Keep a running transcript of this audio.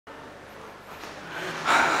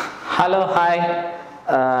Hello hi.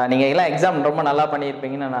 நீங்கள் எல்லாம் exam ரொம்ப நல்லா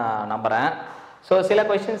பண்ணியிருப்பீங்கன்னு நான் நம்புகிறேன். ஸோ சில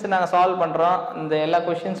கொஷின்ஸ் நாங்கள் சால்வ் பண்ணுறோம். இந்த எல்லா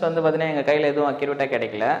கொஷின்ஸ் வந்து பார்த்தீங்கன்னா எங்கள் கையில் எதுவும் அக்யூரேட்டாக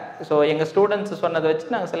கிடைக்கல. ஸோ எங்கள் ஸ்டூடெண்ட்ஸ் சொன்னதை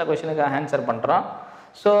வச்சு நாங்கள் சில கொஷினுக்கு ஆன்சர் பண்ணுறோம்.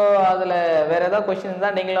 ஸோ அதில் வேறு ஏதாவது கொஷின்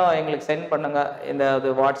தான் நீங்களும் எங்களுக்கு சென்ட் பண்ணுங்கள். இந்த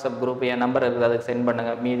வாட்ஸ்அப் குரூப் என் நம்பர் இருக்குது, அதுக்கு சென்ட்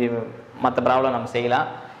பண்ணுங்கள். மீதி மற்ற ப்ராப்ளம் நம்ம செய்யலாம்.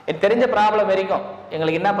 எனக்கு தெரிஞ்ச ப்ராப்ளம் வரைக்கும்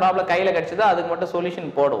எங்களுக்கு என்ன ப்ராப்ளம் கையில் கிடச்சிதோ அதுக்கு மட்டும்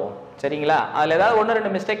சொல்யூஷன் போடுவோம். சரிங்களா? அதில் ஏதாவது ஒன்று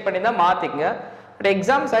ரெண்டு மிஸ்டேக் பண்ணி தான் மாற்றிங்க. பட்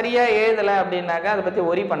எக்ஸாம் சரியாக எழுதலை அப்படின்னாக்கா அதை பற்றி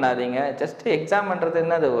ஒரி பண்ணாதீங்க. ஜஸ்ட் எக்ஸாம்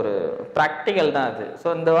பண்ணுறதுன்னா அது ஒரு ப்ராக்டிக்கல் தான் அது. ஸோ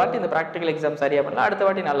இந்த வாட்டி இந்த ப்ராக்டிக்கல் எக்ஸாம் சரியாக பண்ணலாம், அடுத்த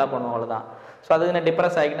வாட்டி நல்லா பண்ணுவோம், அவ்வளோதான். ஸோ அதுக்கு நான்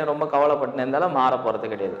டிப்ரெஸ் ஆகிக்கின்னு ரொம்ப கவலைப்பட்டு இருந்தாலும் மாற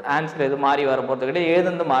போகிறது கிடையாது. ஆன்சர் எது மாறி வர போகிறது கிடையாது,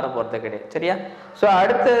 எழுதுந்து மாற போகிறது கிடையாது. சரியா? ஸோ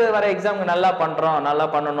அடுத்து வர எக்ஸாமுக்கு நல்லா பண்ணுறோம், நல்லா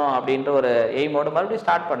பண்ணணும் அப்படின்ற ஒரு எய்மோடு மறுபடியும்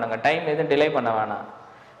ஸ்டார்ட் பண்ணுங்க. டைம் எதுவும் டிலே பண்ண வேணாம்.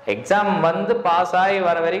 எக்ஸாம் வந்து பாஸ் ஆகி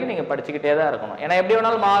வர வரைக்கும் நீங்கள் படிச்சுக்கிட்டே தான் இருக்கணும். ஏன்னா எப்படி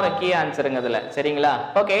வேணாலும் மாறும் கீ ஆன்சருங்க இதில். சரிங்களா?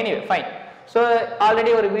 Okay, anyway fine. So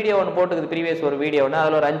already ஒரு வீடியோ ஒன்று போட்டுக்குது, ப்ரீவியஸ் ஒரு வீடியோ ஒன்று.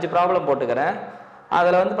 அதில் ஒரு 5 ப்ராப்ளம் போட்டுக்கிறேன்.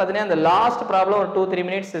 அதில் வந்து பார்த்தீங்கன்னா அந்த லாஸ்ட் ப்ராப்ளம் ஒரு 2-3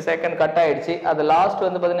 மினிட்ஸ் செகண்ட் கட் ஆகிடுச்சு. அது லாஸ்ட்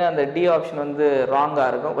வந்து பார்த்தீங்கன்னா அந்த டி ஆப்ஷன் வந்து ராங்காக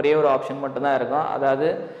இருக்கும். ஒரே ஒரு ஆப்ஷன் மட்டும்தான் இருக்கும். அதாவது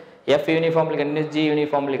F uniformly continuous, G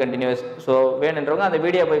uniformly continuous. So வேணுன்றவங்க அந்த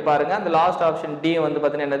வீடியோ போய் பாருங்கள். அந்த லாஸ்ட் ஆப்ஷன் டி வந்து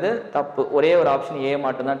பார்த்தீங்கன்னா என்னது தப்பு. ஒரே ஒரு ஆப்ஷன் ஏ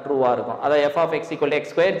மட்டும்தான் ட்ரூவாக இருக்கும். அதாவது F of X equal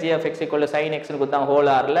X square, G of X equal sign எக்ஸ்னு கொடுத்தாங்க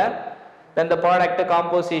ஹோல் ஆரில். தென் ப்ராடக்ட்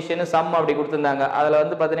காம்போசிஷன் சம் அப்படி கொடுத்துருந்தாங்க. அதில்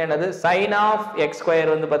வந்து பார்த்தீங்கன்னா என்னது சைன் ஆஃப் எக்ஸ்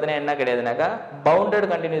ஸ்கொயர் வந்து பார்த்தீங்கன்னா என்ன கிடையாதுனாக்கா bounded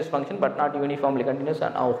continuous function but not uniformly continuous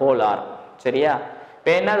and whole R. சரியா?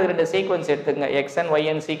 இப்போ என்ன அது ரெண்டு சீக்வன்ஸ் எடுத்துங்க. xn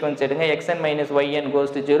yn சீக்வன்ஸ் எடுங்க. xn minus yn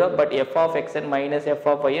goes to 0 but f of xn minus f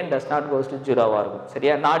of yn does not goes to 0வா இருக்கும்.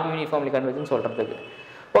 சரியா? Not uniformly convergent சொல்றதுக்கு.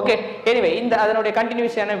 ஓகே, எனிவே இந்த அதனுடைய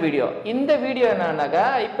கண்டினியூஸான வீடியோ. இந்த வீடியோ என்னன்னாக்கா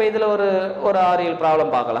இப்போ இதில் ஒரு 6-7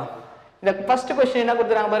 ப்ராப்ளம் பார்க்கலாம். இந்த ஃபர்ஸ்ட் क्वेश्चन என்ன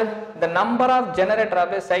கொடுத்துறாங்க பாரு. the number of generator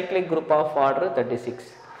of a cyclic group of order 36.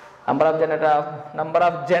 number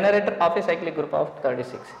of generator of a cyclic group of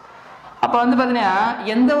 36. அப்ப வந்து பாத்தீங்கன்னா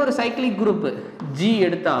எந்த ஒரு cyclic group G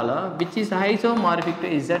எடுத்தாலும் which is isomorphic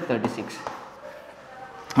to Z36.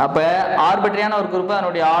 அப்ப ஆர்பிட்ரரியான ஒரு குரூப்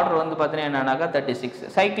அதனுடைய ஆர்டர் வந்து பாத்தீங்கன்னா என்னன்னாக்கா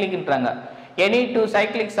 36 சைக்ளிக்ன்றாங்க. any two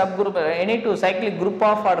cyclic subgroup, any two cyclic group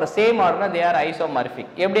of order same order they are isomorphic.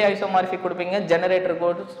 எப்படி isomorphic கொடுப்பீங்க? generator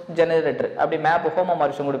கோட்ஸ் generator அப்படி மேப்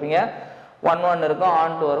ஹோமோமார்பிசம் கொடுப்பீங்க. 1 இருக்கும்,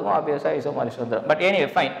 on 2 இருக்கும், obviously isomorphism வந்துரும். But anyway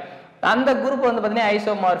fine. அந்த குரூப் வந்து பாத்தீங்கன்னா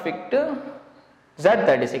isomorphic to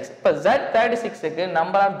Z36. இப்போ Z36 க்கு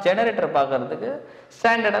நம்பர் ஆஃப் ஜெனரேட்டர் பார்க்கிறதுக்கு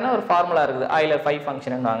ஸ்டாண்டர்டான ஒரு ஃபார்முலா இருக்குது. ஆயிலர் 5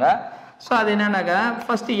 ஃபங்க்ஷன்னுவாங்க. ஸோ அது என்னன்னாக்கா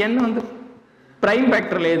ஃபர்ஸ்ட் n வந்து பிரைம்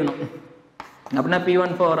ஃபேக்டர்ல எழுதணும். அப்படின்னா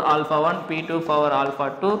p1 for alpha 1, p2 for alpha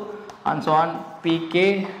 2 and so on pk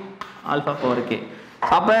alpha for k.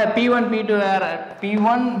 அப்ப p1 p2 are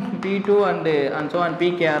p1 p2 and so on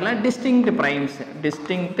pk are distinct primes,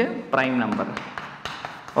 distinct prime number.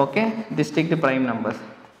 Okay, distinct prime numbers,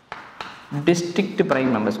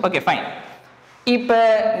 okay fine. இப்போ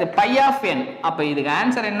இந்த pi of n, அப்ப இதுக்கு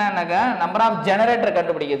answer என்னன்னாக்கா number of generator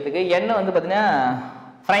கண்டுபிடிக்கிறதுக்கு n வந்து பாத்தீங்கன்னா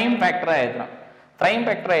prime ஃபேக்டரா எழுதணும். பிரைம்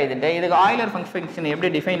ஃபேக்டரா எழுதிட்டு இதுக்கு ஆயிலர் ஃபங்க்ஷன் எப்படி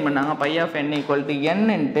டிஃபைன் பண்ணாங்க? pi of n equal to n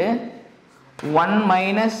into 1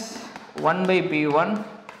 minus 1 by p1,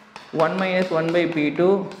 1 minus 1 by p2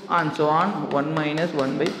 and so on 1 minus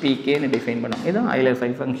 1 by pk ன்னு டிஃபைன் பண்ணோம். இது ஆயிலர்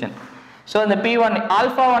 5 ஃபங்க்ஷன். ஸோ இந்த p1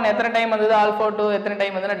 ஆல்ஃபா 1 எத்தனை டைம் வந்தது, ஆல்ஃபா 2 எத்தனை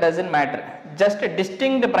டைம் வந்ததுன்னா doesn't matter. Just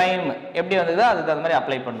distinct prime எப்படி வந்ததோ அதுக்கு தகுந்த மாதிரி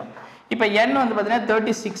அப்ளை பண்ணணும். இப்போ n வந்து பார்த்தீங்கன்னா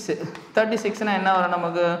 36. 36னா என்ன வரும்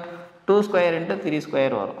நமக்கு? 2 ஸ்கொயர் இன்ட்டு 3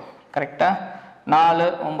 ஸ்கொயர் வரும். கரெக்டா? 4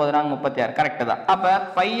 9 36 கரெக்டு தான். அப்போ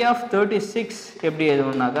pi ஆஃப் 36 எப்படி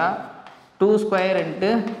எழுதணும்னாக்கா 2 square into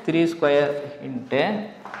 3 square into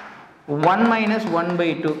 1 minus 1 by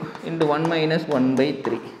 2 into 1 minus 1 by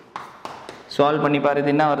 3. Solve பண்ணி பாரு.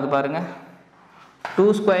 இது என்ன வருது பாருங்க. 2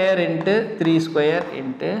 square into 3 square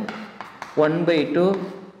into 1 by 2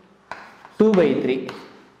 2 by 3.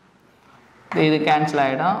 இது கேன்சல்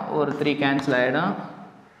ஆகிடும், ஒரு 3 கேன்சல் ஆகிடும்.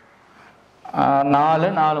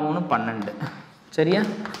 4 4 3 12. சரியா?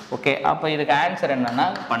 ஓகே, அப்போ இதுக்கு ஆன்சர் என்னன்னா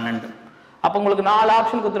 12. அப்போ உங்களுக்கு 4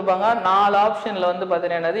 ஆப்ஷன் கொடுத்துருப்பாங்க. 4 ஆப்ஷனில் வந்து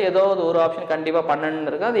பார்த்தீங்கன்னா ஏதோ ஒரு ஆப்ஷன் கண்டிப்பாக 12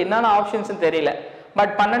 இருக்கு. அது என்னென்ன ஆப்ஷன்ஸ் தெரியல,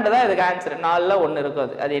 பட் 12 தான் இதுக்கு ஆன்சர். 4ல் 1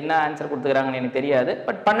 இருக்கும். அது என்ன ஆன்சர் கொடுத்துக்கிறாங்கன்னு எனக்கு தெரியாது,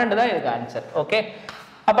 பட் 12 தான் இதுக்கு ஆன்சர். ஓகே,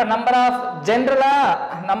 அப்போ நம்பர் ஆஃப் ஜென்ரலா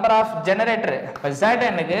நம்பர் ஆஃப் ஜெனரேட்டர் இப்போ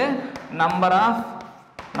Znக்கு number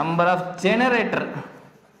of generator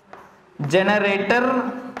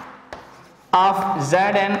of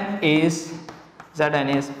Zn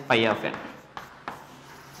is pi of n.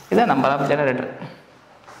 Is the number of generator.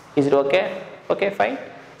 Is it okay? Okay, fine.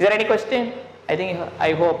 Is there any question?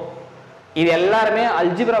 I hope. இது எல்லாருமே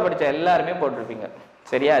algebra படிச்ச எல்லாருமே போட்டுருப்பீங்க.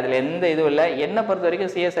 சரியா? அதில் எந்த இதுவும் இல்லை. என்னை பொறுத்த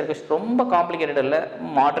வரைக்கும் CSIR கொஸ்டின் ரொம்ப காம்ப்ளிகேட்டட் இல்லை,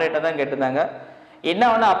 மாடரேட்டாக தான் கேட்டிருந்தாங்க. என்ன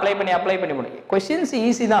ஒன்று அப்ளை பண்ணி முடியும். கொஷின்ஸ்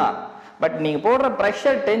ஈஸி தான், பட் நீங்கள் போடுற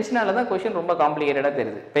ப்ரெஷர் டென்ஷனால தான் கொஷின் ரொம்ப காம்ப்ளிகேட்டடாக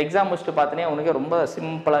தெரியுது. இப்போ எக்ஸாம் முடிச்சுட்டு பார்த்தோன்னே உனக்கு ரொம்ப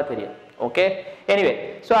சிம்பிளாக தெரியும். ஓகே, எனிவே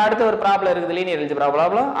ஸோ அடுத்த ஒரு ப்ராப்ளம் இருக்குது, லீனியர் அல்ஜிப்ரா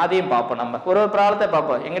ப்ராப்ளம். அதையும் பார்ப்போம். நம்ம ஒரு ப்ராப்ளத்தை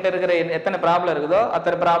பார்ப்போம். எங்கிட்ட இருக்கிற எத்தனை ப்ராப்ளம் இருக்குதோ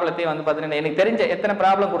அத்தனை ப்ராப்ளத்தையும் வந்து பார்த்தீங்கன்னா எனக்கு தெரிஞ்ச எத்தனை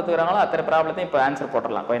ப்ராப்ளம் கொடுத்துக்கிறாங்களோ அத்தனை ப்ராப்ளத்தையும் இப்போ ஆன்சர்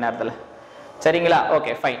போட்டுடலாம் கொஞ்ச நேரத்தில். சரிங்களா?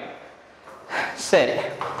 Okay fine. சரி,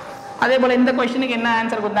 அதே போல் இந்த கொஸ்டினுக்கு என்ன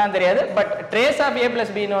ஆன்சர் கொடுத்தான்னு தெரியாது, but trace of a plus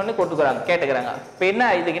b ஒன்று கொடுத்துக்கிறாங்க, கேட்டுக்கிறாங்க. இப்போ என்ன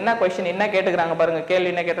இதுக்கு என்ன கொஸ்டின் என்ன கேட்டுக்கிறாங்க பாருங்க,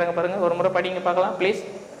 கேள்வி என்ன கேட்டுறாங்க பாருங்க. ஒரு முறை படிங்க பார்க்கலாம் ப்ளீஸ்.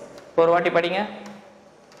 ஒரு வாட்டி படிங்க,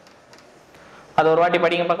 அது ஒரு வாட்டி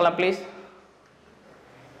படிங்க பார்க்கலாம் ப்ளீஸ்.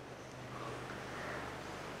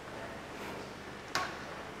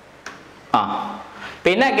 இப்போ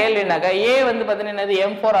என்ன கேள்வினாக்கா a வந்து பார்த்தீங்கன்னா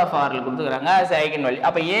m4 ஆஃப் r கொடுத்துக்கிறாங்க as ஐகன் வேல்யூ.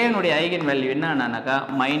 அப்போ a னுடைய ஐகன் வேல்யூ என்னன்னாக்கா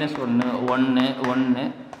 -1 1 1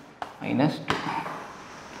 -2.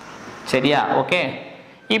 சரியா? ஓகே,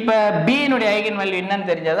 இப்போ b னுடைய ஐகன் வேல்யூ என்னன்னு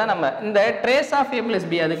தெரிஞ்சாதான் நம்ம இந்த trace of a plus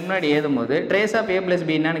b அதுக்கு முன்னாடி எழுதும் போது trace of a plus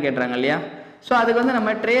b என்னன்னு கேட்குறாங்க இல்லையா? ஸோ அதுக்கு வந்து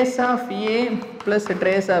நம்ம trace of a plus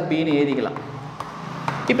trace of bன்னு எழுதிக்கலாம்.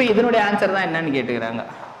 இப்போ இதனுடைய ஆன்சர் தான் என்னன்னு கேட்டுக்கிறாங்க.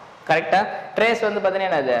 கரெக்டாக ட்ரேஸ் வந்து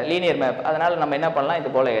பார்த்தீங்கன்னா அது லீனியர் மேப், அதனால் நம்ம என்ன பண்ணலாம், இது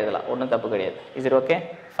போல் எழுதலாம், ஒன்றும் தப்பு கிடையாது. Is it okay?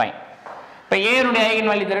 ஃபைன். இப்போ ஏனுடைய ஐகன்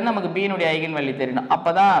வேல்யூ தெரியணும், நமக்கு பீனுடைய ஐகன் வேல்யூ தெரியணும். அப்போ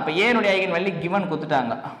தான் இப்போ ஏனுடைய ஐகன் வேல்யூ கிவன்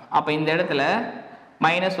கொடுத்துட்டாங்க. அப்போ இந்த இடத்துல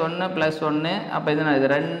 -1 +1, அப்போ இது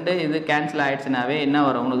 2 இது கேன்சல் ஆகிடுச்சுனாவே என்ன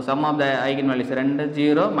வரும் உங்களுக்கு? Some of the eigen values 2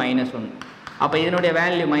 0 -1. அப்போ இதனுடைய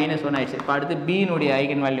வேல்யூ -1 ஆயிடுச்சு. இப்போ அடுத்து பீனுடைய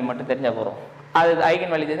ஐகன் வேல்யூ மட்டும் தெரிஞ்சால் போகிறோம். அது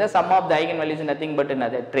ஐகன் வேல்யூ தெரிஞ்சால் some of the eigen values nothing but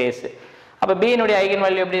என்னது? ட்ரேஸ். அப்போ பீனுடைய ஐகன்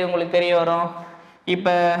வேல்யூ எப்படி உங்களுக்கு தெரிய வரும்?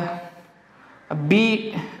 இப்போ பி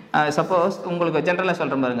சப்போஸ் உங்களுக்கு ஜென்ரலாக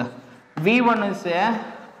சொல்கிறேன் பாருங்க, v1 is a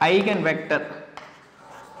eigenvector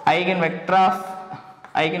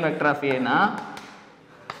of a na,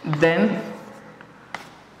 then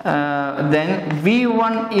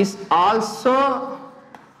v1 is also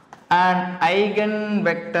an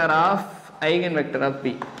eigenvector of b.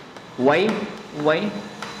 Why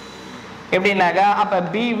எப்படின்னாக்கா அப்போ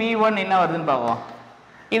bv1 என்ன வருதுன்னு பார்ப்போம்.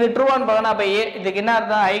 இது ட்ரூவான்னு பார்க்கணும். அப்போ இதுக்கு என்ன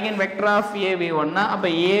அர்த்தம்? ஐகன் வெக்டர் ஆஃப் av1னா அப்போ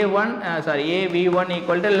av1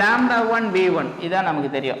 ஈக்குவல் டு λ1 v1. இதான் நமக்கு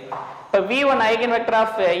தெரியும். இப்போ v1 ஐகன் வெக்டர்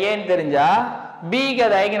ஆஃப் ஏன்னு தெரிஞ்சா பிக்கு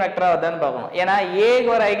அது ஐகன் வெக்டரா வருதான்னு பார்க்கணும். ஏன்னா ஏக்கு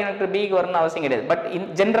வர ஐகன் வெக்டர் பிக்கு வரணும்னு அவசியம் கிடையாது, பட்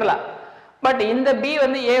ஜென்ரலா. பட் இந்த பி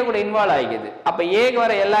வந்து ஏ கூட இன்வால்வ் ஆகிக்குது. அப்போ ஏக்கு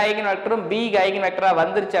வர எல்லா ஐகன் வெக்டரும் பிக்கு ஐகன் வெக்டரா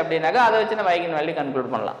வந்துருச்சு அப்படின்னாக்கா அதை வச்சு நம்ம ஐகன் வேல்யூ கன்க்ளூட்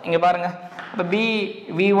பண்ணலாம். இங்க பாருங்க, அப்போ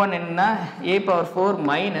v1 என்ன? a⁴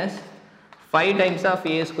 minus 5 times of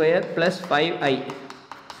a² plus 5i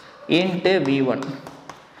into v1.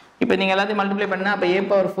 இப்போ நீங்கள் எல்லாத்தையும் மல்டிப்ளை பண்ணால் அப்போ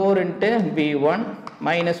a⁴ into v1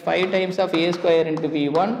 minus 5 times of a² into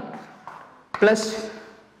v1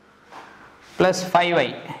 plus 5i.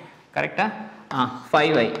 கரெக்டா?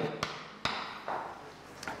 5i.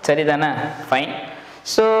 சரிதானே? ஃபைன்.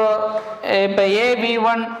 ஸோ இப்போ a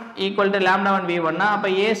v1 equal to λ1 v1 னா அப்போ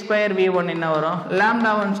a² v1 என்ன வரும்?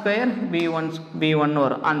 λ1² v1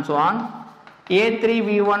 வரும். And so on. a3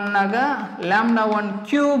 v1 னாக்கா λ1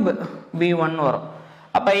 cube v1 வரும்.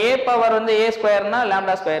 அப்போ a பவர் வந்து a² னா λ²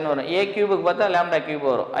 வரும். a கியூபுக்கு பார்த்தா λ கியூப்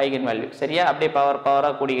வரும் ஐகன் வேல்யூ. சரியா? அப்படியே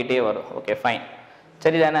பவராக கூடிக்கிட்டே வரும். Okay fine.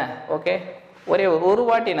 சரிதானே? ஓகே, ஒரு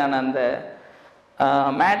வாட்டி நான் அந்த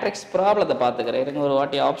மேட்ரிக்ஸ் ப்ராப்ளத்தை பார்த்துக்கிறேன். இருங்க ஒரு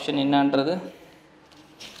வாட்டி ஆப்ஷன் என்னன்றது.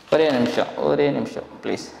 ஒரே நிமிஷம்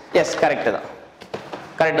ப்ளீஸ். எஸ், கரெக்டு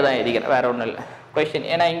தான் எழுதிக்கிறேன், வேறு ஒன்றும் இல்லை. கொஸ்டின்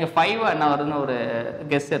ஏன்னா இங்கே 5 என்ன வருதுன்னு ஒரு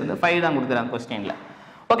கெஸ் இருந்து 5 தான் கொடுக்குறாங்க கொஸ்டினில்.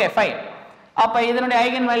 Okay fine. அப்போ இதனுடைய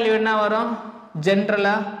ஐகன் வேல்யூ என்ன வரும்?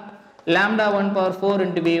 ஜென்ரலாக λ1⁴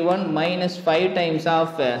 into v1 minus 5 times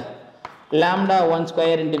of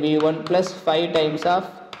λ1² into v1 plus 5 times of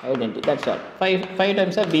identity. That's all. 5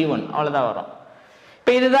 times of v1 அவ்வளோதான் வரும்.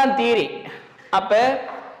 இப்போ இதுதான் தியரி. அப்போ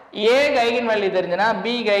ஏக்கு ஐகன் வேல்யூ தெரிஞ்சுன்னா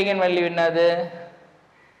பிக்கு ஐகன் வேல்யூ என்னது?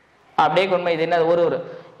 அப்படியே கொண்டு இது என்னது? ஒரு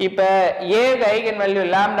இப்போ ஏக்கு ஐகன் வேல்யூ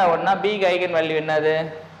λ1னா பிக்கு ஐகன் வேல்யூ என்னது?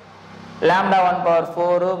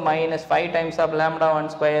 λ1⁴ minus 5 times of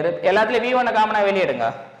λ1². எல்லாத்துலேயும் v1 காமனாக வெளியே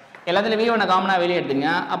எடுத்துங்க.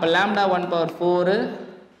 அப்போ λ1⁴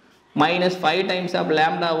 minus 5 times of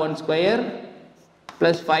λ1²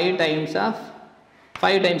 plus 5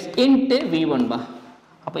 times into v1 பா.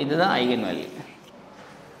 அப்போ இதுதான் ஐகன் வேல்யூ.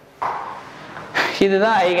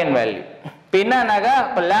 இப்போ என்னன்னாக்கா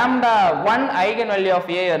இப்போ λ1 ஐகன் வேல்யூ ஆஃப்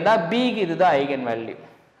ஏ வந்தால் பிக்கு இதுதான் ஐகன் வேல்யூ.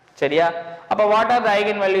 சரியா? அப்போ what are the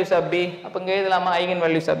eigen values of B? அப்போ இங்கே எழுதலாமா ஐகன்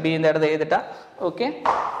வேல்யூஸ் ஆஃப் பி? இந்த இடத்த எழுதிட்டா ஓகே.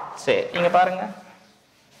 சரி, இங்கே பாருங்க.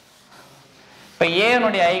 இப்போ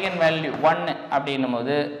ஏனுடைய ஐகன் வேல்யூ 1 அப்படின்னும்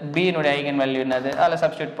போது பினுடைய ஐகன் வேல்யூ என்னது? அதில்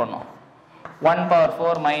சப்ஸ்டியூட் பண்ணோம்.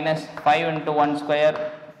 1⁴ minus 5 into 1²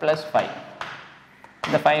 plus 5.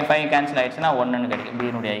 இந்த 5 கேன்சல் ஆயிடுச்சுன்னா 1 கிடைக்கும் b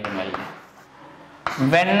னுடைய eigen value.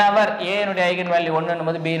 whenever a னுடைய eigen value 1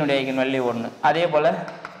 னும்போது b னுடைய eigen value 1. அதே போல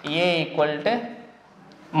a equal to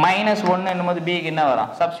 -1 என்னும்போது b க்கு என்ன வரும்?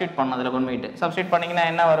 சப்ஸ்டிட்யூட் பண்ணனும். அதுல கொண்டு போய்ட்டு சப்ஸ்டிட்யூட் பண்ணீங்கன்னா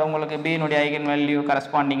என்ன வரும் உங்களுக்கு? b னுடைய eigen value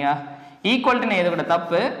கரஸ்பாண்டிங்கா equal to னே எது கூட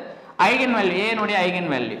தப்பு. Eigen value a னுடைய eigen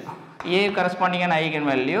value a கரஸ்பாண்டிங்கான eigen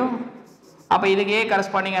value. அப்ப இதுக்கு a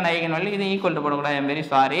கரஸ்பாண்டிங்கான ஐகன் வேல்யூ இது ஈக்குவல் டு போடக்கூடாது. ஐ am very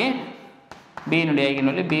sorry. b னுடைய eigen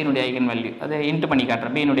value b னுடைய eigen value அதை இன்ட் பண்ணி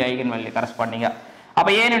காட்டுறேன். b னுடைய eigen value கரஸ்பாண்டிங்கா. அப்ப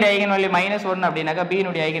a னுடைய ஐகன் வேல்யூ -1 அப்படினாக்கா b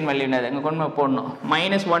னுடைய ஐகன் வேல்யூ என்னது? அங்க கொண்டு போடணும்.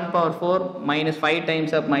 -1/4 -5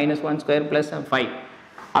 times of -1 square plus 5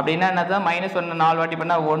 அப்படினா என்னது? -1 4 வாட்டி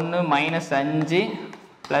பண்ணா 1 -5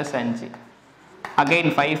 plus 5 again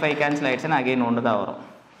 5 கேன்சல் ஆயிடுச்சுனா again 1 தான் வரும்.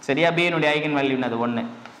 சரியா? b னுடைய ஐகன் வேல்யூ என்னது? 1.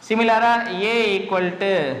 சிமிலரா a equal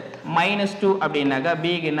to -2 அப்படினாக்கா b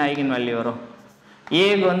க்கு என்ன ஐகன் வேல்யூ வரும்? a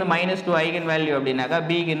க்கு வந்து -2 ஐகன் வேல்யூ அப்படினாக்கா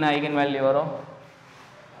b க்கு என்ன ஐகன் வேல்யூ வரும்?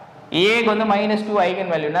 a க்கு வந்து -2 ஐகன்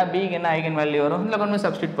வேல்யூனா b க்கு என்ன ஐகன் வேல்யூ வரும்? இதுல கொஞ்சம்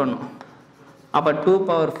சப்ஸ்டிட்யூட் பண்ணனும். அப்ப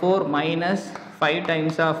 2/4 -5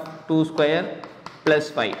 times of 2 square plus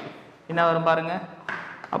 5 என்ன வரும் பாருங்க.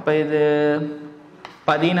 அப்ப இது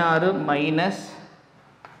 16 -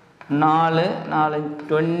 4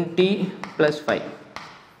 20 plus 5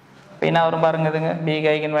 என்ன வரும் பாருங்க. இதுங்க b க்கு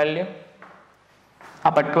ஐகன் வேல்யூ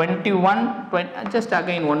அப்ப 21 just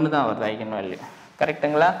again 1 தான் வருது ஐகன் வேல்யூ.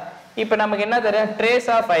 கரெக்ட்டுங்களா? இப்போ நமக்கு என்ன தெரியும்? ட்ரேஸ்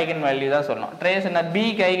ஆஃப் ஐகன் வேல்யூ தான் சொல்லணும். ட்ரேஸ் என்ன? b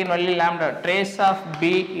க்கு eigen value lambda. Trace of b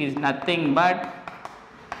is nothing but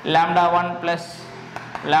lambda 1 plus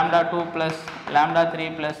lambda 2 plus lambda 3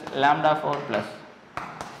 plus lambda 4 plus.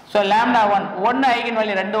 so lambda 1 eigen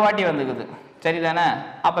value ரெண்டு வாட்டி வந்துக்குது. சரிதானே?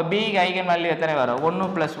 அப்ப b க்கு ஐகன் வேல்யூ எத்தனை வரும்? 1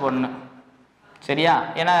 plus 1. சரியா?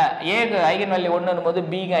 ஏனா a க்கு ஐகன் வேல்யூ 1 னும்போது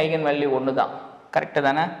b க்கு ஐகன் வேல்யூ 1 தான். கரெக்ட்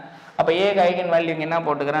தானே? அப்ப a க்கு ஐகன் வேல்யூ என்ன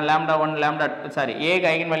போட்டுக்கறேன்? lambda 1 lambda சாரி a க்கு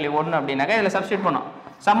ஐகன் வேல்யூ 1 அப்படினாக்க இதல சப்ஸ்டிட்யூட் பண்ணோம்.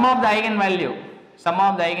 sum of the eigen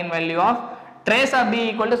value of trace of b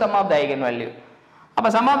equal to sum of the eigen value. அப்ப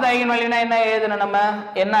sum of the eigen value னா என்ன எழுதணும்? நம்ம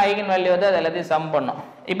என்ன ஐகன் வேல்யூ அது எல்லாத்தையும் சம் பண்ணோம்.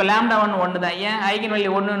 இப்போ lambda 1 தான். ஏன் eigen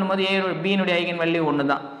value 1 னும்போது a b னுடைய eigen value 1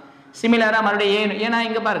 தான். சிமிலரா மறுபடியும் a ஏனா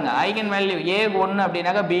இங்க பாருங்க ஐகன் வேல்யூ a க்கு 1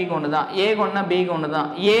 அப்படினாக்க b க்கு 1 தான். a க்கு 1 னா b க்கு 1 தான்.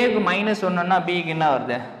 a க்கு -1 னா b க்கு என்ன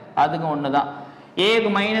வருது? அதுக்கு 1 தான். a க்கு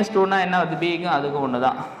 -2 னா என்ன வருது? b க்கு அதுக்கு 1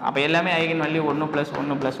 தான். அப்ப எல்லாமே ஐகன் வேல்யூ 1 +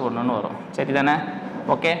 1 + 1 ன்னு வரும். சரிதானே?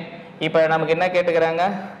 ஓகே. இப்போ நமக்கு என்ன கேட்டுக்கறாங்க?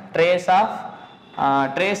 ட்ரேஸ்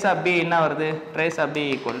ஆஃப் b என்ன வருது? Trace of b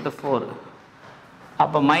 = 4.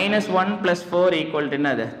 அப்ப -1 + 4 =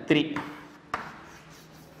 என்னது? 3.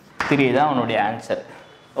 3 தான் உங்களுடைய ஆன்சர்.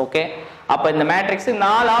 ஓகே. அப்ப இந்த மேட்ரிக்ஸ்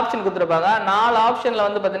 4 ஆப்ஷன் கொடுத்திருப்பாங்க. 4 ஆப்ஷன்ல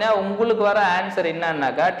வந்து பாத்தீங்கன்னா உங்களுக்கு வர ஆன்சர்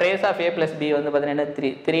என்னன்னாக்கா ட்ரேஸ் ஆஃப் a + b வந்து பாத்தீங்கன்னா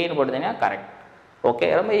 3 ன்னு போடுதீங்கன்னா கரெக்ட். ஓகே.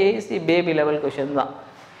 ரொம்ப ஈஸி பேபி லெவல் क्वेश्चन தான்.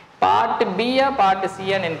 பார்ட் b ஆ பார்ட் c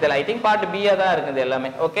ஆ எனக்கு தெரியல. ஐ திங்க் பார்ட் b ஆ தான் இருக்குது எல்லாமே.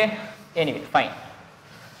 ஓகே. Anyway fine.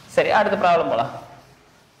 சரி அடுத்த ப்ராப்ளம் போலாம்.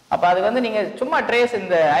 அப்ப அது வந்து நீங்க சும்மா ட்ரேஸ்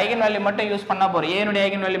இந்த ஐகன் வேல்யூ மட்டும் யூஸ் பண்ணா போறோம். a னுடைய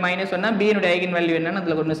ஐகன் வேல்யூ -1 னா b னுடைய ஐகன் வேல்யூ என்னன்னு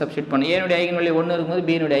அதுல கொண்டு சப்ஸ்டிட்யூட் பண்ணனும். a னுடைய ஐகன் வேல்யூ 1 இருக்கும்போது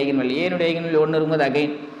b னுடைய eigen value, a னுடைய eigen value 1 இருக்கும்போது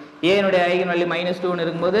அகைன் a னுடைய ஐகன் வேல்யூ -2 ன்னு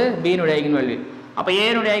இருக்கும்போது b னுடைய ஐகன் வேல்யூ. அப்ப a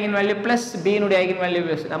னுடைய eigen value plus b னுடைய eigen value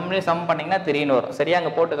நம்மளே சம் பண்ணீங்கன்னா 3 ன்னு வரும். சரியா?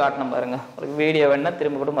 அங்க போட்டு காட்டணும் பாருங்க. ஒரு வீடியோ வேணா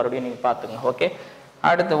திரும்ப கூட மறுபடியும் நீங்க பாத்துங்க. ஓகே.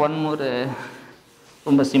 அடுத்து ஒன் மோர்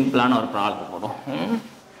ரொம்ப சிம்பிளான ஒரு ப்ராப்ளம் போடுவோம்.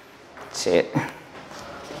 சரி.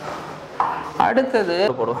 அடுத்தது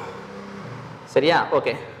போடுவோம். சரியா?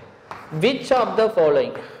 Okay. which of the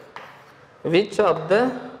following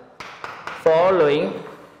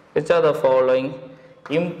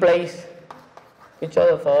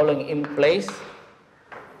implies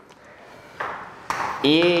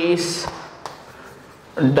a is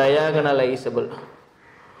diagonalizable.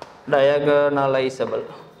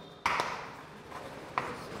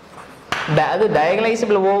 அது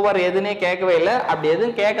diagonalizable over எதுனே கேட்கவே இல்லை. அப்படி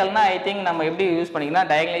எதுவும் கேட்கலன்னா ஐ திங்க் நம்ம எப்படி யூஸ் பண்ணிக்கணும்?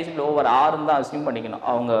 diagonalizable over r தான் அஸ்யூம் பண்ணிக்கணும்.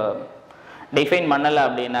 அவங்க டிஃபைன் பண்ணல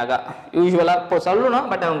அப்படினாக்கா யூசுவலா இப்போ சொல்லணும்,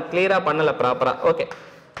 பட் அவங்க கிளியரா பண்ணல ப்ராப்பரா. Okay.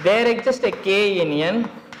 there exists a k in n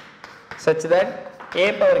such that a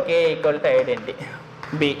power k equal to identity.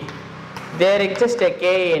 b there exists a k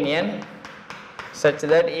in n such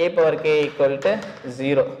that a power k equal to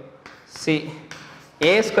 0. c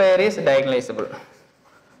a square is diagonalizable.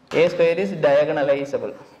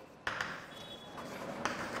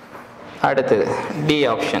 அடுத்து d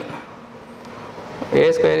option. a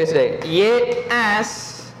square is a as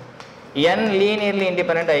n linearly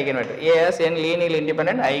independent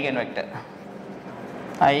eigenvector.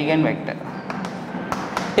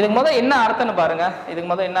 இதுக்கு முதல்ல என்ன அர்த்தம்னு பாருங்க.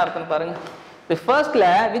 the firstல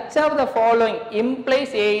which of the following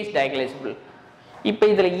implies a is diagonalizable. இப்போ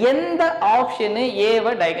இதுல எந்த option a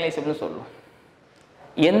why diagonalizable சொல்லும்?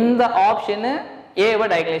 எந்த ஆப்ஷன் ஏவை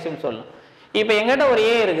டைகனலைசபிள் சொல்லணும். இப்போ எங்கிட்ட ஒரு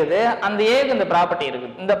ஏ இருக்குது, அந்த ஏக்கு இந்த ப்ராப்பர்ட்டி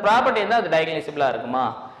இருக்குது, இந்த ப்ராப்பர்ட்டி இருந்தால் அது டைகனலைசபிளா இருக்குமா?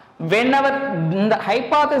 whenever இந்த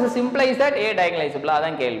hypothesis implies that A diagonalizable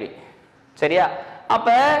அதான் கேள்வி. சரியா? அப்ப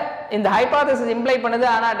இந்த hypothesis imply பண்ணுது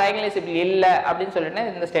ஆனா diagonalizable இல்ல அப்படினு சொல்லிட்டா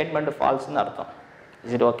இந்த ஸ்டேட்மென்ட் false ன்னு அர்த்தம்.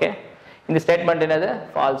 Is it okay? இந்த ஸ்டேட்மென்ட் என்னது?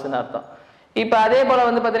 false ன்னு அர்த்தம். இப்போ அதே போல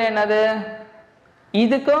வந்து பாத்தீங்கன்னா என்னது?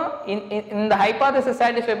 இதுக்கும் இந்த hypothesis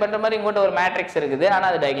satisfy பண்ற மாதிரி இங்கோட்ட ஒரு மேட்ரிக்ஸ் இருக்குது ஆனா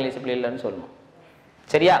அது diagonalizable இல்லன்னு சொல்லணும்.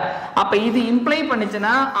 சரியா? அப்ப இது இம்ப்ளை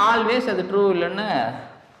பண்ணிச்சுனா ஆல்வேஸ் அது ட்ரூ இல்லன்னு,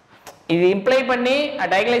 இது இம்ப்ளை பண்ணி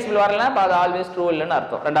diagonalizable வரலனா அப்ப அது ஆல்வேஸ் ட்ரூ இல்லன்னு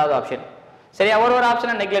அர்த்தம். இரண்டாவது ஆப்ஷன். சரியா? ஒரு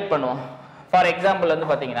ஆப்ஷனை நெக்லெக்ட் பண்ணுவோம். ஃபார் எக்ஸாம்பிள் வந்து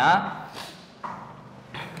பாத்தீங்கன்னா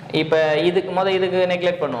இப்போ இதுக்கு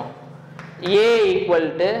நெக்லெக்ட் பண்ணுவோம். A equal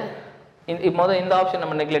to இந்த ஆப்ஷன்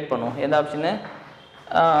நம்ம நெக்லெக்ட் பண்ணுவோம். எந்த ஆப்ஷன்?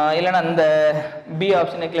 இல்லனா இந்த B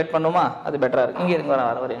ஆப்ஷன் நெக்லெக்ட் பண்ணுமா? அது பெட்டரா இருக்கு. இங்க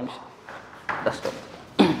இருங்க ஒரு நிமிஷம். ஜஸ்ட்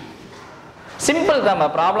சிம்பிள் தான்,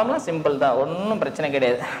 ப்ராப்ளம்லாம் சிம்பிள் தான், ஒன்றும் பிரச்சனை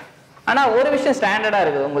கிடையாது. ஆனா ஒரு விஷயம் ஸ்டாண்டர்டா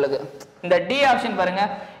இருக்குது உங்களுக்கு. இந்த D ஆப்ஷன் பாருங்க,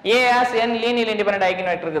 A has n linearly independent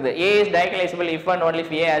eigenvector இருக்குது. A is diagonalizable if and only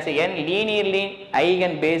if A has n linearly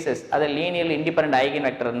eigenbases. அது linearly independent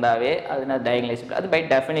eigenvector இருந்தாவே அது diagonalizable. அது by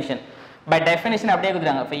definition. By definition அப்படியே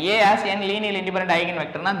கொடுத்தாங்க. if A has n linearly independent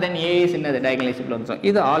eigenvector னா then A is என்னது diagonalizable னு சொல்றோம்.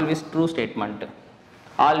 இது always true statement.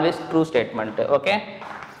 Always true statement. Okay?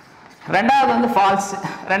 ரெண்டாவது வந்து false.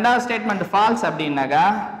 ரெண்டாவது ஸ்டேட்மென்ட் false அப்படினாக்கா,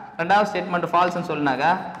 ரெண்டாவது ஸ்டேட்மென்ட் false னு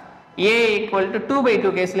சொன்னாக்கா A equal to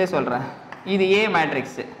 2/2 கேஸ்லயே சொல்றேன். இது A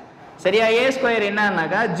மேட்ரிக்ஸ். சரியா? A ஸ்கொயர்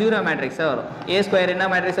என்னன்னாக்கா ஜீரோ மேட்ரிக்ஸா வரும். A ஸ்கொயர் என்ன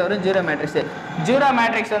மேட்ரிக்ஸா வரும்? Zero matrix. ஜீரோ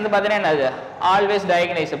மேட்ரிக்ஸ் வந்து பாத்தீங்கன்னா என்னது? ஆல்வேஸ்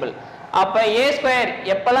டயகனலைசபிள். அப்ப A ஸ்கொயர்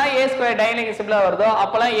எப்பலாம் A ஸ்கொயர் டயகனலைசபிளா வருதோ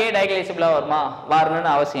அப்பலாம் A டயகனலைசபிளா வருமா?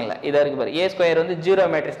 வரணும்னு அவசியம் இல்லை. இதா இருக்கு பாரு. A ஸ்கொயர் வந்து zero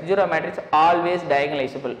matrix. Zero matrix always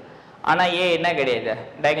டயகனலைசபிள். ஆனா A என்ன கிடையாது?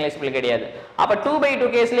 டயகனலைசபிள் கிடையாது. அப்ப 2/2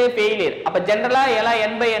 கேஸ்லயே ஃபெயிலியர். அப்ப ஜெனரலா எல்லா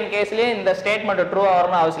n/n கேஸ்லயே இந்த ஸ்டேட்மென்ட் ட்ரூவா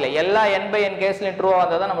வரணும் அவசியம் இல்லை. எல்லா n/n கேஸ்லயும் ட்ரூவா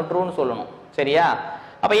வந்தா தான் நம்ம ட்ரூன்னு சொல்லணும். சரியா?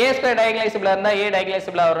 அப்ப A ஸ்கொயர் டயகனலைசபிளா இருந்தா A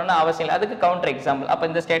டயகனலைசபிளா வரணும்னு அவசியம் இல்லை. அதுக்கு கவுண்டர் எக்ஸாம்பிள். அப்ப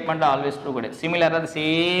இந்த ஸ்டேட்மென்ட் ஆல்வேஸ் ட்ரூ கிடையாது. சிமிலரா தி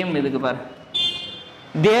சேம் இதுக்கு பாரு.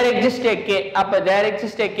 there exists a k. அப்ப there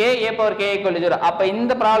exists a k a power k equal to 0. அப்ப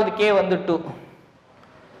இந்த ப்ராப்ளத்துக்கு k வந்து 2.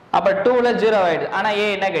 அப்ப 2ல 0 ஆயிடுது. ஆனா A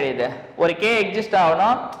என்ன கிடையாது? ஒரு k எக்ஸிஸ்ட்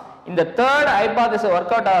ஆகணும். இந்த தேர்ட் ஹைபோதசிஸ்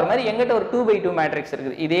வொர்க் அவுட் ஆகிற மாதிரி எங்கிட்ட ஒரு 2/2 மேட்ரிக்ஸ்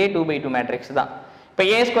இருக்குது. இதே 2/2 மேட்ரிக்ஸ் தான். இப்போ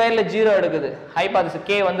A ஸ்கொயர்ல 0 எடுக்குது, ஹைபோதசிஸ்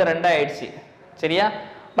k வந்து 2 ஆயிடுச்சு. சரியா?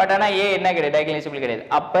 பட் ஆனா A என்ன கிடையாது? டயகனலைசபிள் கிடையாது.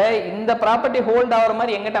 அப்ப இந்த ப்ராப்பர்ட்டி ஹோல்ட் ஆகிற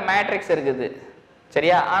மாதிரி எங்கிட்ட மேட்ரிக்ஸ் இருக்குது.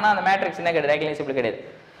 சரியா? ஆனா அந்த மேட்ரிக்ஸ் என்ன கிடையாது? டயகனலைசபிள் கிடையாது.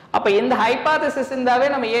 அப்ப இந்த ஹைபோதசிஸ் இருந்தாவே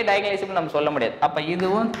நம்ம A டயகனலைசபிள் நம்ம சொல்ல முடியாது. அப்ப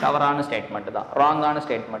இதுவும் தவறான ஸ்டேட்மெண்ட் தான், ராங்கான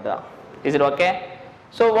ஸ்டேட்மெண்ட் தான். Is it okay?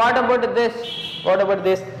 So what about this? What about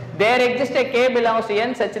this? There exists a k belongs to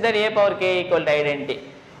n such that a power k equal to identity.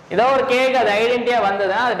 இதோ ஒரு k க்கு அது ஐடென்டிட்டியா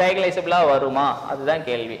வந்ததா அது டயகனலைசபிளா வருமா? அதுதான்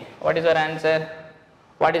கேள்வி. What is your answer?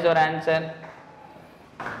 What is your answer?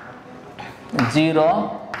 0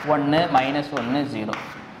 1 -1 0.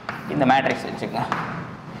 இந்த மேட்ரிக்ஸ் வெச்சுங்க.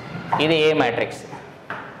 இது A matrix.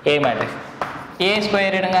 A matrix. A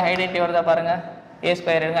square எடுங்க, ஐடென்டிட்டி வருதா பாருங்க. A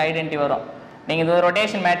ஸ்கொயர் எடுங்க, ஐடென்டிட்டி வரும். நீங்க இது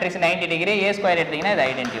rotation matrix 90 degree A square எடுத்தீங்கன்னா இது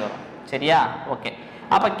ஐடென்டிட்டி வரும். சரியா? ஓகே.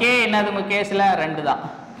 அப்ப k என்னது உங்க கேஸ்ல 2 தான்.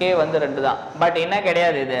 k வந்து 2 தான். பட் என்ன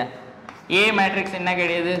கிடையாது இது? A மேட்ரிக்ஸ் என்ன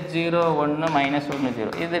கிடையாது? 0 1 -1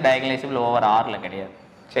 0. இது டயகனலைசபிள் ஓவர் R ல கிடையாது.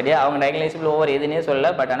 சரியா? அவங்க டயகனலைசபிள் ஓவர் எதுனே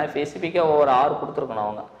சொல்லல. பட் ஆனா ஸ்பெசிஃபிக்கா ஓவர் R கொடுத்துருக்கணும்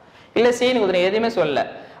அவங்க. இல்ல சீன் குதிரை எதுவுமே சொல்லல.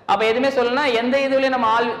 அப்ப எதுவுமே சொல்லனா எந்த இதுலயும் நம்ம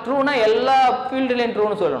ஆல் ட்ரூனா எல்லா ஃபீல்ட்லயும்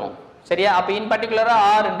ட்ரூன்னு சொல்லணும். சரியா? அப்ப இன் பர்టిక్యులரா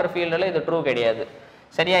R என்ற ஃபீல்ட்ல இது ட்ரூ கிடையாது.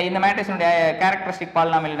 சரியா? இந்த மேட்ரிக்ஸோட கேரக்டரிஸ்டிக்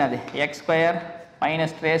பாலினாமியல் என்னது? x square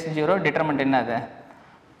minus trace 0 determinant என்னது?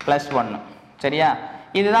 +1. சரியா?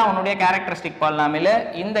 இதுதான் உன்னுடைய கேரக்டரிஸ்டிக் பாலினாமியல்.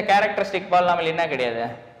 இந்த கேரக்டரிஸ்டிக் பாலினாமியல் என்ன கிடையாது?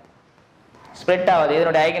 ஸ்ப்ளிட் ஆகுது.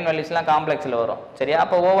 இதோட ஐகன் வேல்யூஸ்லாம் காம்ப்ளெக்ஸ்ல வரும். சரியா?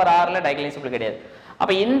 அப்ப ஓவர் R ல டயகனலைசபிள் கிடையாது.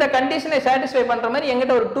 அப்ப இந்த கண்டிஷனை சாட்டிஸ்ஃபை பண்ற மாதிரி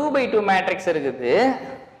எங்கிட்ட ஒரு 2/2 மேட்ரிக்ஸ் இருக்குது.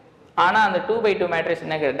 ஆனா அந்த 2/2 மேட்ரிக்ஸ்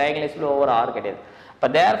என்ன கிடையாது? டயகனலைசபிள் ஓவர் R கிடையாது. அப்ப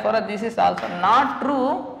therefore this is also not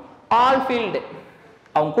true all field.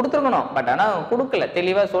 அவங்க கொடுத்துருக்கணும். பட் ஆனா அவங்க கொடுக்கல,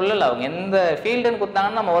 தெளிவா சொல்லல. அவங்க எந்த ஃபீல்டுன்னு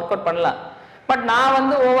கொடுத்தாங்கன்னு நம்ம ஒர்க் அவுட் பண்ணலாம். பட் நான்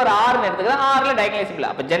வந்து ஓவர் ஆர்னு எடுத்துக்கிறேன். ஆர்ல டயகனலைசபிள்.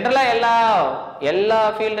 அப்ப ஜென்ரலா எல்லா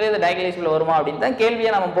ஃபீல்ட்லயும் இது டயகனலைசபிள் வருமா அப்படின்னு தான்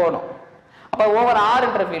கேள்வியா நம்ம போகணும். அப்ப ஓவர் ஆர்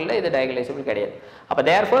என்ற ஃபீல்ட்ல இது டயகனலைசபிள் கிடையாது. அப்ப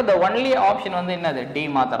therefore the only option வந்து என்னது? D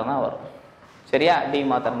மாத்திரம் தான் வரும். சரியா? D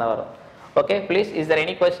மாத்திரம் தான் வரும். Okay please. Is there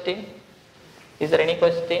any question? Is there any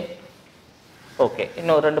question? Okay.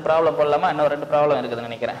 இன்னும் 2 ப்ராப்ளம் போடலாமா? இன்னும் 2 ப்ராப்ளம்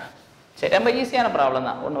இருக்குதுன்னு நினைக்கிறேன். சரி, ரொம்ப ஈஸியான ப்ராப்ளம்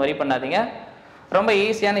தான், ஒன்றும் வரி பண்ணாதீங்க. ரொம்ப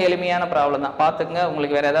ஈஸியான எளிமையான ப்ராப்ளம் தான், பார்த்துக்குங்க.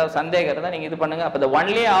 உங்களுக்கு வேற ஏதாவது சந்தேகம் இருந்தால் நீங்கள் இது பண்ணுங்க. அப்போ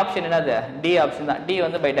ஒன்லி ஆப்ஷன் என்னது? டி ஆப்ஷன் தான். டி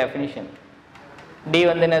வந்து பை டெஃபினிஷன். டி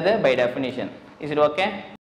வந்து என்னது? By definition. Is it okay?